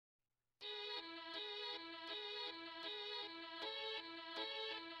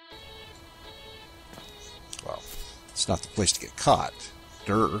It's not the place to get caught.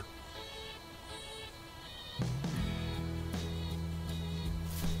 Durr.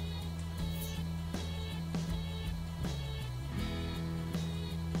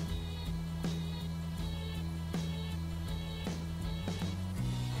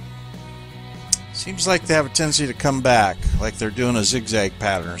 Seems like they have a tendency to come back, like they're doing a zigzag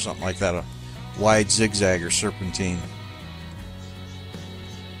pattern or something like that, a wide zigzag or serpentine.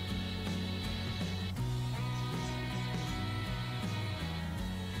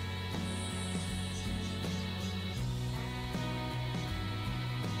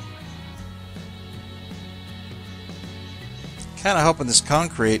 Kind of hoping this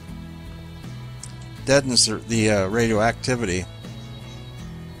concrete deadens the radioactivity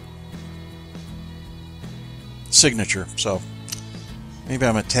signature, so maybe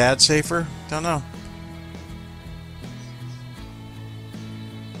I'm a tad safer. Don't know.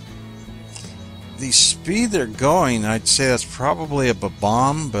 The speed they're going, I'd say that's probably a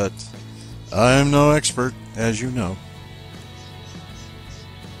bomb, but I'm no expert, as you know.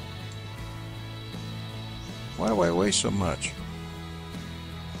 Why do I weigh so much?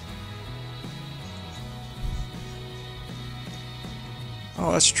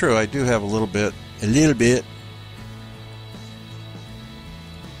 Oh, that's true. I do have a little bit. A little bit.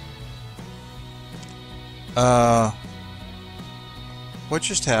 What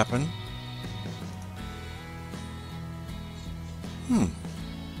just happened? I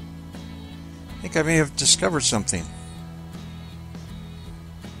think I may have discovered something.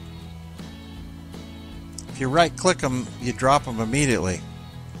 If you right-click them, you drop them immediately,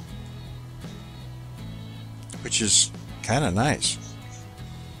 which is kind of nice.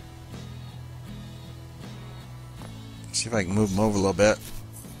 See if I can move them over a little bit.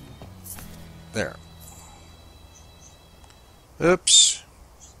 There. Oops.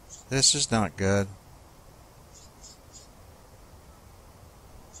 This is not good.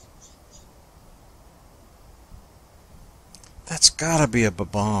 That's gotta be a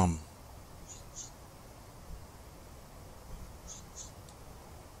bomb.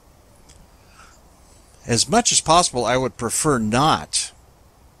 As much as possible, I would prefer not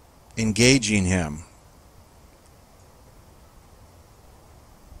engaging him.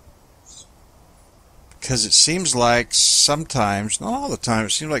 Because it seems like sometimes, not all the time, it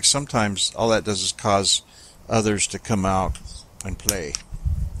seems like sometimes all that does is cause others to come out and play.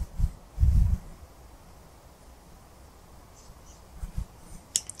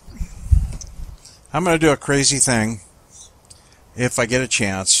 I'm going to do a crazy thing if I get a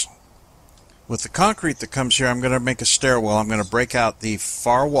chance. With the concrete that comes here, I'm going to make a stairwell. I'm going to break out the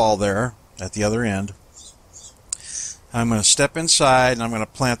far wall there at the other end. I'm going to step inside and I'm going to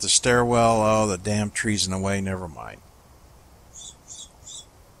plant the stairwell. Oh, the damn tree's in the way. Never mind.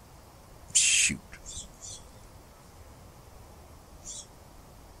 Shoot.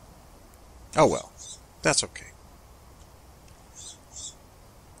 Oh well. That's okay.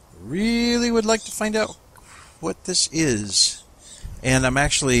 Really would like to find out what this is. And I'm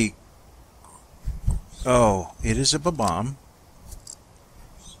actually... Oh, it is a bomb.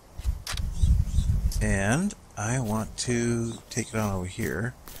 And I want to take it on over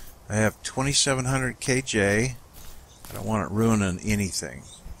here. I have 2700 kJ. I don't want it ruining anything.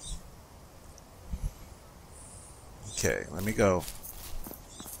 Okay, let me go.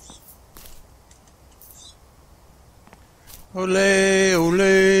 Ole, ole,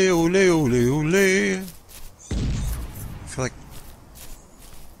 ole, ole, ole. I feel like...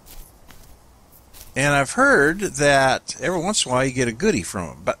 And I've heard that every once in a while you get a goodie from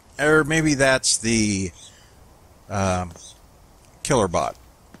them. But, or maybe that's the... killer bot.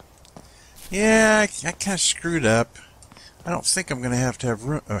 Yeah, I kind of screwed up. I don't think I'm going to have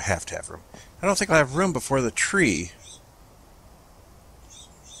room. Or have to have room. I don't think I'll have room before the tree.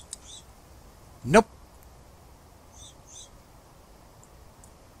 Nope.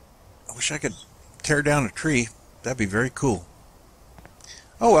 I wish I could tear down a tree. That'd be very cool.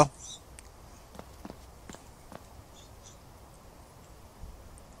 Oh well.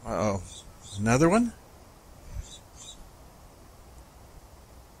 Uh-oh. Another one?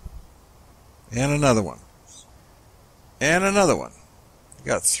 And another one. And another one.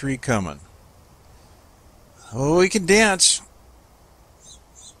 Got 3 coming. Oh, we can dance.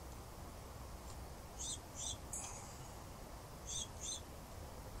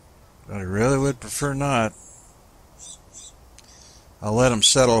 But I really would prefer not. I'll let them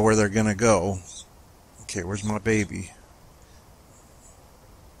settle where they're going to go. Okay, where's my baby?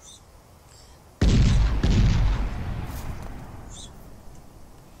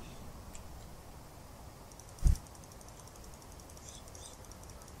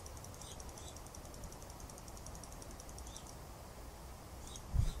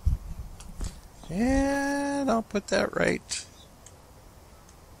 And I'll put that right.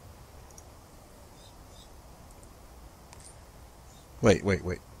 Wait.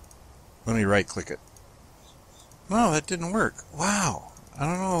 Let me right click it. No, that didn't work. Wow. I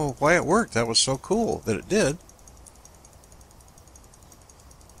don't know why it worked. That was so cool that it did.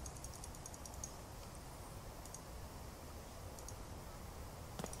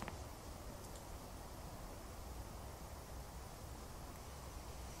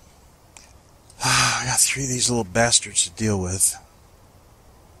 I got 3 of these little bastards to deal with.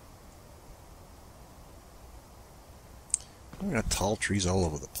 I got tall trees all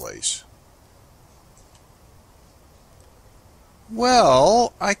over the place.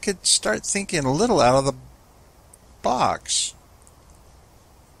 Well, I could start thinking a little out of the box.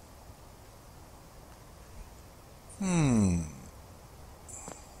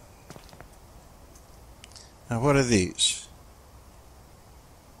 Now what are these?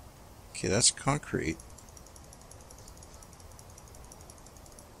 Okay, that's concrete.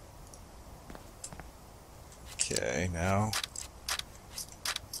 Okay, now.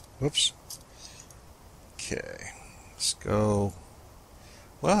 Whoops. Okay, let's go.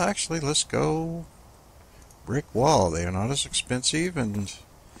 Well, actually, let's go brick wall. They are not as expensive, and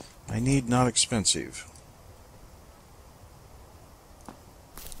I need not expensive.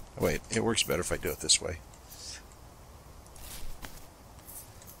 Wait, it works better if I do it this way.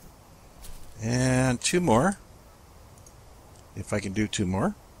 And 2 more. If I can do 2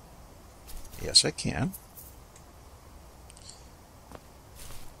 more. Yes, I can.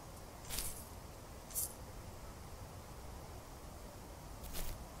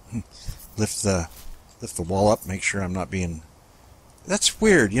 Lift the wall up, make sure I'm not being... That's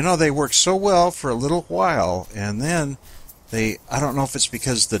weird. You know, they work so well for a little while, and then I don't know if it's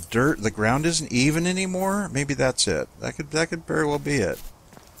because the ground isn't even anymore. Maybe that's it. That could very well be it.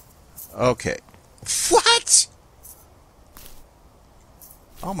 Okay. What?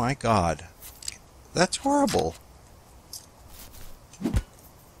 Oh my God. That's horrible.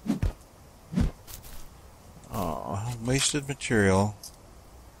 Oh, wasted material.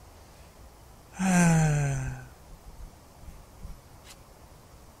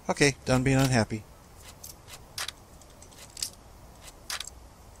 Okay, done being unhappy.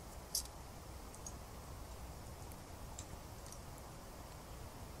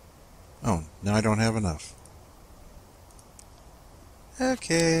 Oh, now I don't have enough.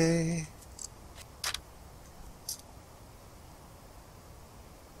 Okay.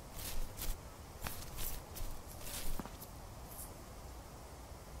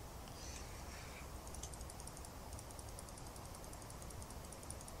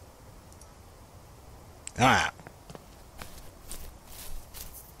 Ah.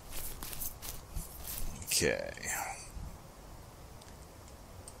 Okay.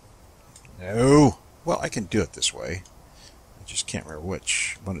 No. Well, I can do it this way. I just can't remember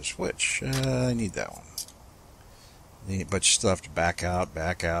which one is which. I need that one. But you still have to back out.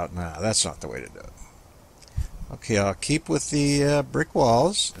 Nah, that's not the way to do it. Okay, I'll keep with the brick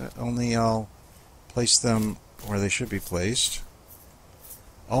walls. Only I'll place them where they should be placed.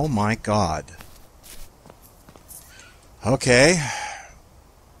 Oh my God. Okay.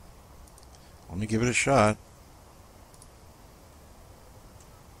 Let me give it a shot.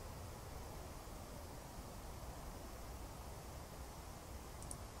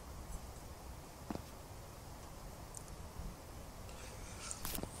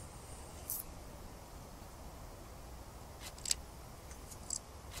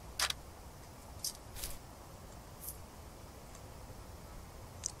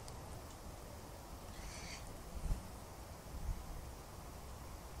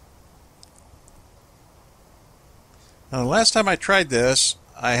 Now, the last time I tried this,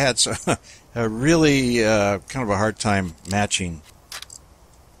 I had a really kind of a hard time matching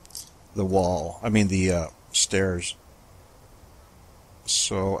the wall. I mean the stairs.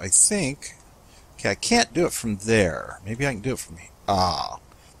 So I think, okay, I can't do it from there. Maybe I can do it from here. Ah,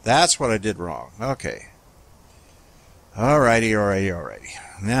 that's what I did wrong. Okay. Alrighty.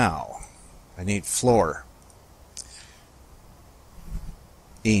 Now, I need floor.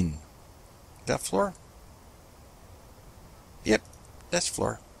 Is that floor? Yep, that's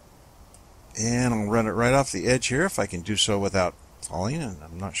floor. And I'll run it right off the edge here if I can do so without falling, and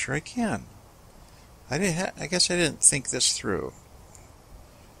I'm not sure I can. I guess I didn't think this through.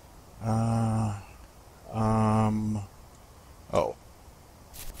 Oh.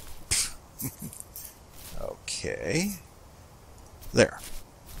 Okay. There.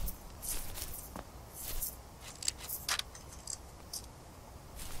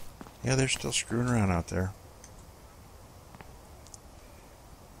 Yeah, they're still screwing around out there.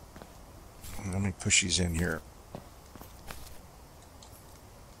 Let me push these in here.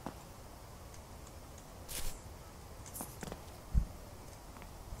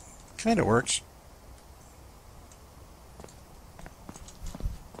 Kind of works.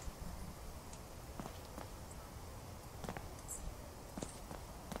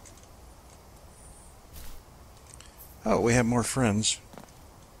 Oh, we have more friends.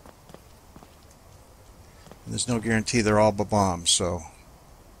 And there's no guarantee they're all bombs, so...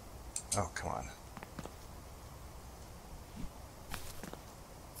 Oh, come on.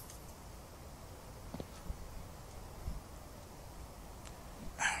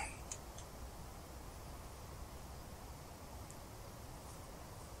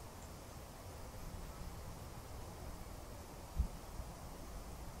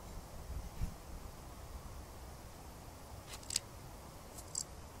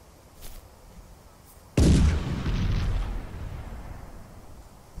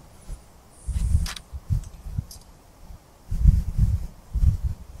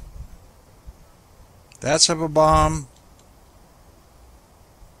 That's a bomb.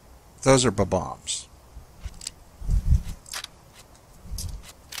 Those are bombs.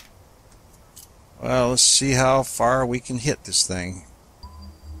 Well, let's see how far we can hit this thing.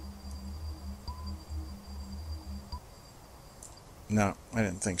 No, I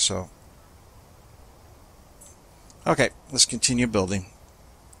didn't think so. Okay, let's continue building.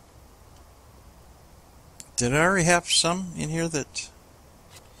 Did I already have some in here that...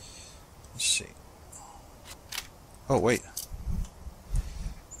 Let's see. Oh, wait.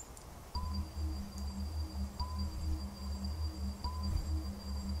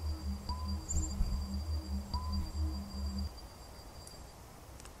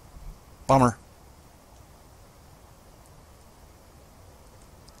 Bummer.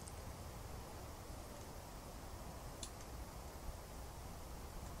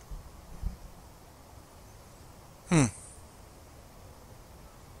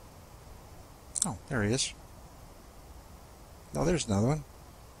 Oh, there he is. Oh, there's another one.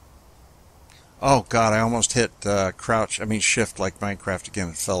 Oh God, I almost hit shift like Minecraft again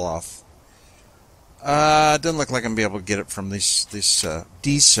and fell off. Doesn't look like I'm gonna be able to get it from these days.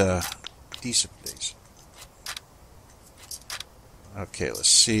 Okay, let's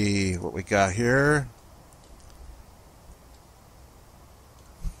see what we got here.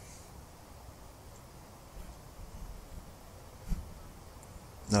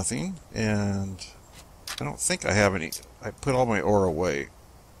 Nothing, and I don't think I have any. I put all my ore away.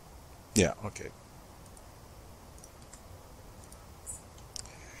 Yeah, okay.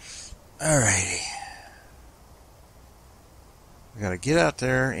 Alrighty. We gotta get out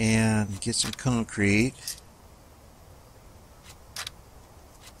there and get some concrete.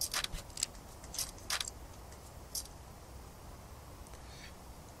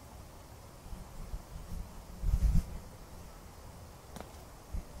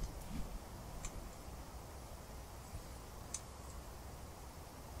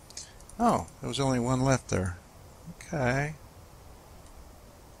 Oh, there was only one left there. Okay.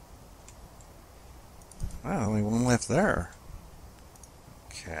 Wow, only one left there.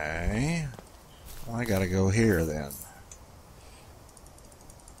 Okay. Well, I gotta go here then.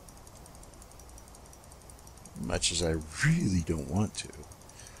 Much as I really don't want to.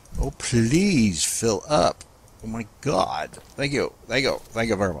 Oh, please fill up. Oh my God. Thank you. Thank you. Thank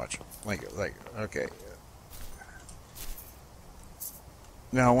you very much. Thank you. Thank you. Okay.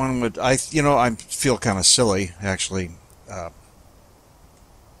 Now, one would, I feel kind of silly, actually.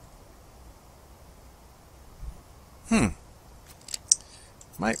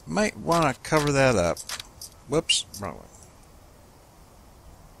 Might want to cover that up. Whoops, wrong one.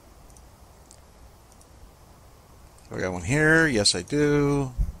 So I got one here. Yes, I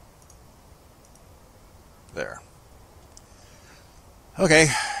do. There. Okay.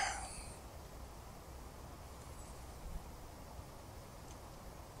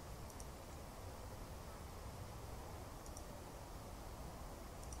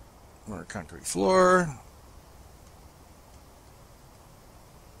 More concrete floor.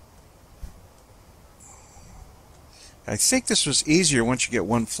 I think this was easier once you get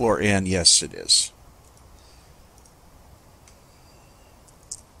one floor in. Yes, it is.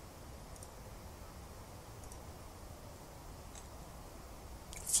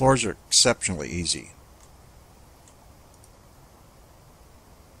 Floors are exceptionally easy.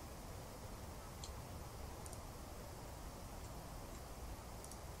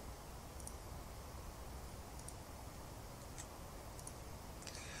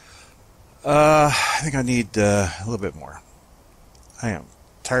 I think I need a little bit more. I am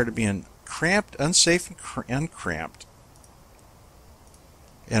tired of being cramped, unsafe, and uncramped.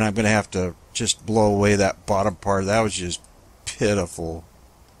 And I'm going to have to just blow away that bottom part. That was just pitiful.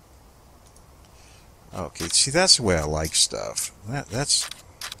 Okay, see, that's the way I like stuff. That's...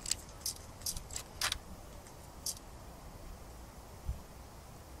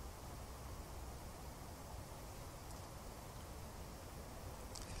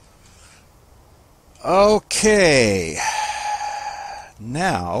 Okay.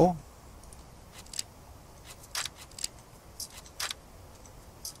 Now...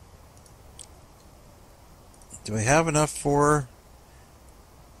 do I have enough for...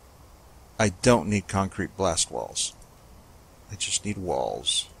 I don't need concrete blast walls. I just need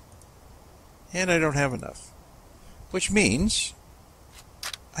walls. And I don't have enough. Which means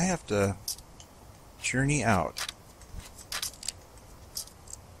I have to journey out.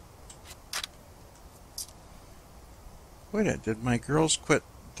 Wait a minute, did my girls quit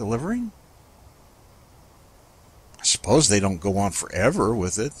delivering? I suppose they don't go on forever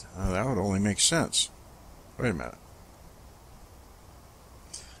with it. That would only make sense. Wait a minute.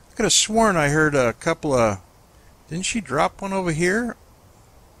 I could have sworn I heard a couple of... Didn't she drop one over here?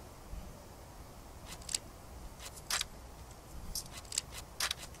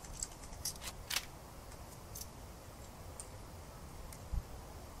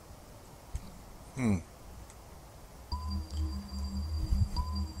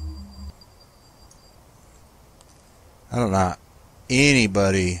 I don't know.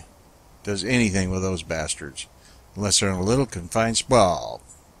 Anybody does anything with those bastards. Unless they're in a little confined spot. Well,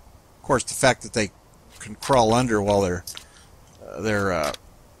 of course, the fact that they can crawl under while they're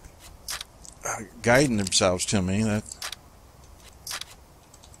guiding themselves to me,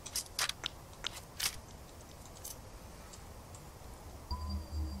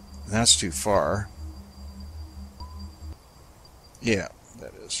 that's too far. Yeah,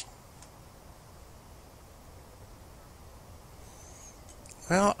 that is.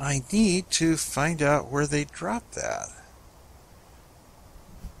 Well, I need to find out where they dropped that.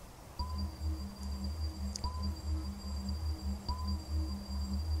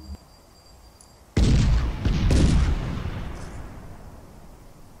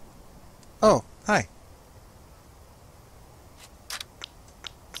 Oh, hi.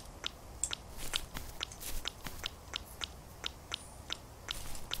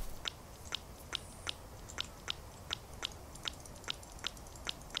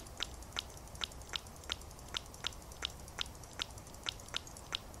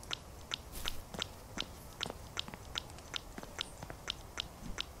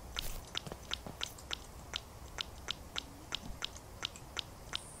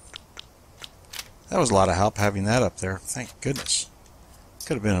 That was a lot of help having that up there. Thank goodness.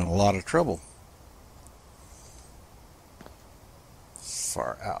 Could have been in a lot of trouble.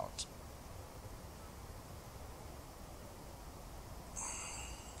 Far out.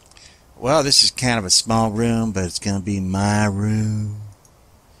 Well, this is kind of a small room, but it's going to be my room.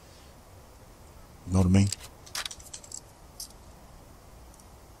 You know what I mean?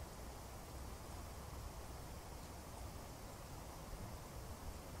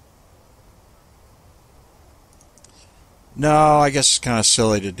 No, I guess it's kind of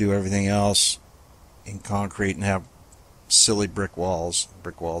silly to do everything else in concrete and have silly brick walls.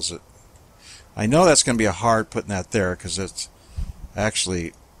 That I know that's going to be hard putting that there because it's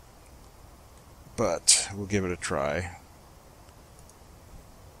actually, but we'll give it a try.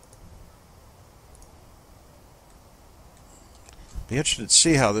 Be interested to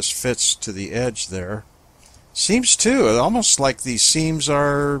see how this fits to the edge there. Seems to. Almost like these seams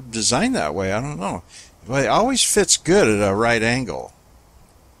are designed that way. I don't know. But it always fits good at a right angle.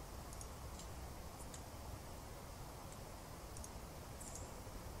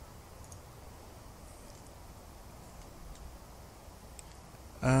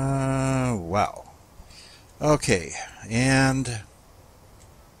 Wow. Okay, and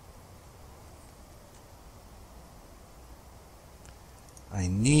I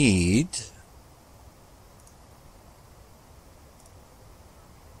need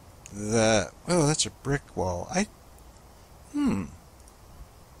that. Oh, that's a brick wall.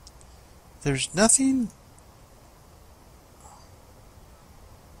 There's nothing.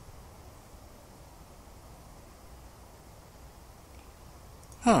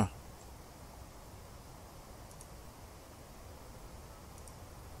 Huh.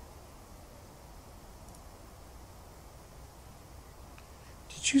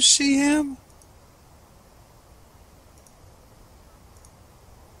 Did you see him?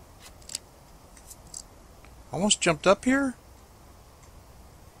 Almost jumped up here?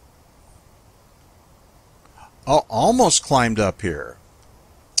 Oh, almost climbed up here.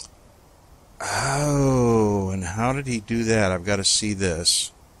 Oh, and how did he do that? I've got to see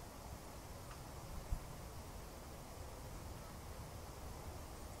this.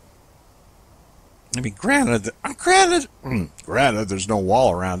 I mean, granted, there's no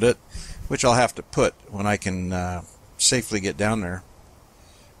wall around it, which I'll have to put when I can safely get down there.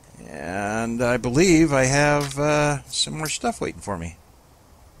 And I believe I have some more stuff waiting for me.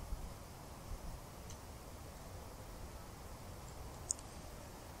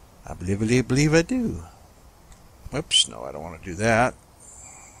 I believe I do. Whoops, no, I don't want to do that.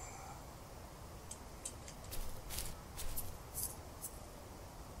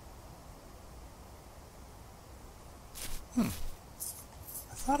 I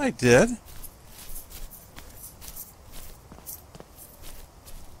thought I did.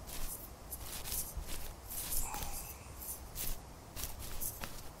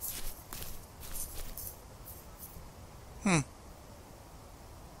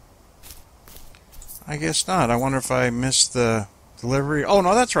 I guess not. I wonder if I missed the delivery. Oh,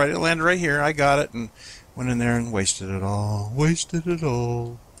 no, that's right. It landed right here. I got it and went in there and wasted it all. Wasted it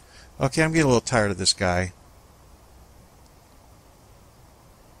all. Okay, I'm getting a little tired of this guy.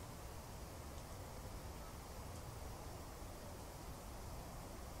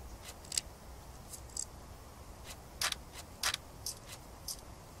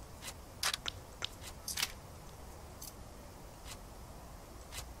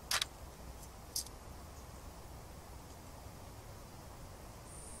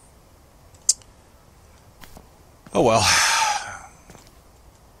 Oh well.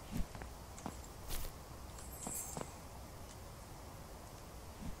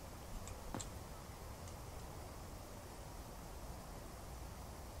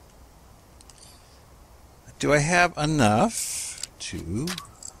 Do I have enough to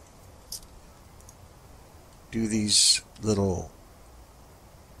do these little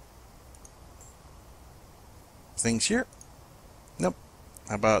things here? Nope.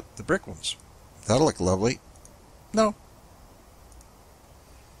 How about the brick ones? That'll look lovely. No.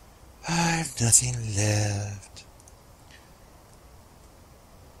 I have nothing left.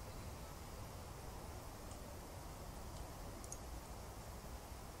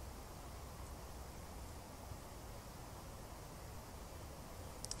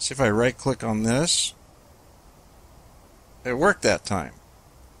 See if I right click on this. It worked that time.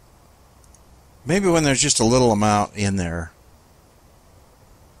 Maybe when there's just a little amount in there.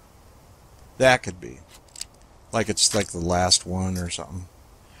 That could be. Like it's like the last one or something.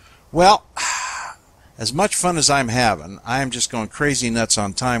 Well, as much fun as I'm having, I'm just going crazy nuts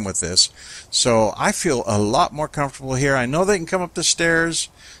on time with this. So I feel a lot more comfortable here. I know they can come up the stairs,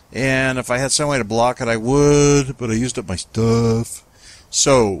 and if I had some way to block it, I would, but I used up my stuff.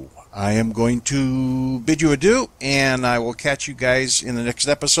 So I am going to bid you adieu, and I will catch you guys in the next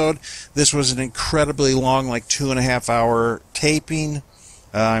episode. This was an incredibly long, like 2.5 hour taping.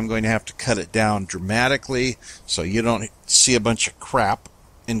 I'm going to have to cut it down dramatically so you don't see a bunch of crap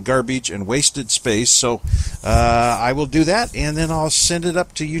and garbage and wasted space. So I will do that, and then I'll send it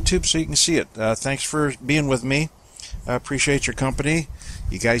up to YouTube so you can see it. Thanks for being with me. I appreciate your company.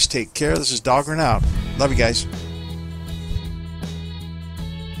 You guys take care. This is Dahlgren out. Love you guys.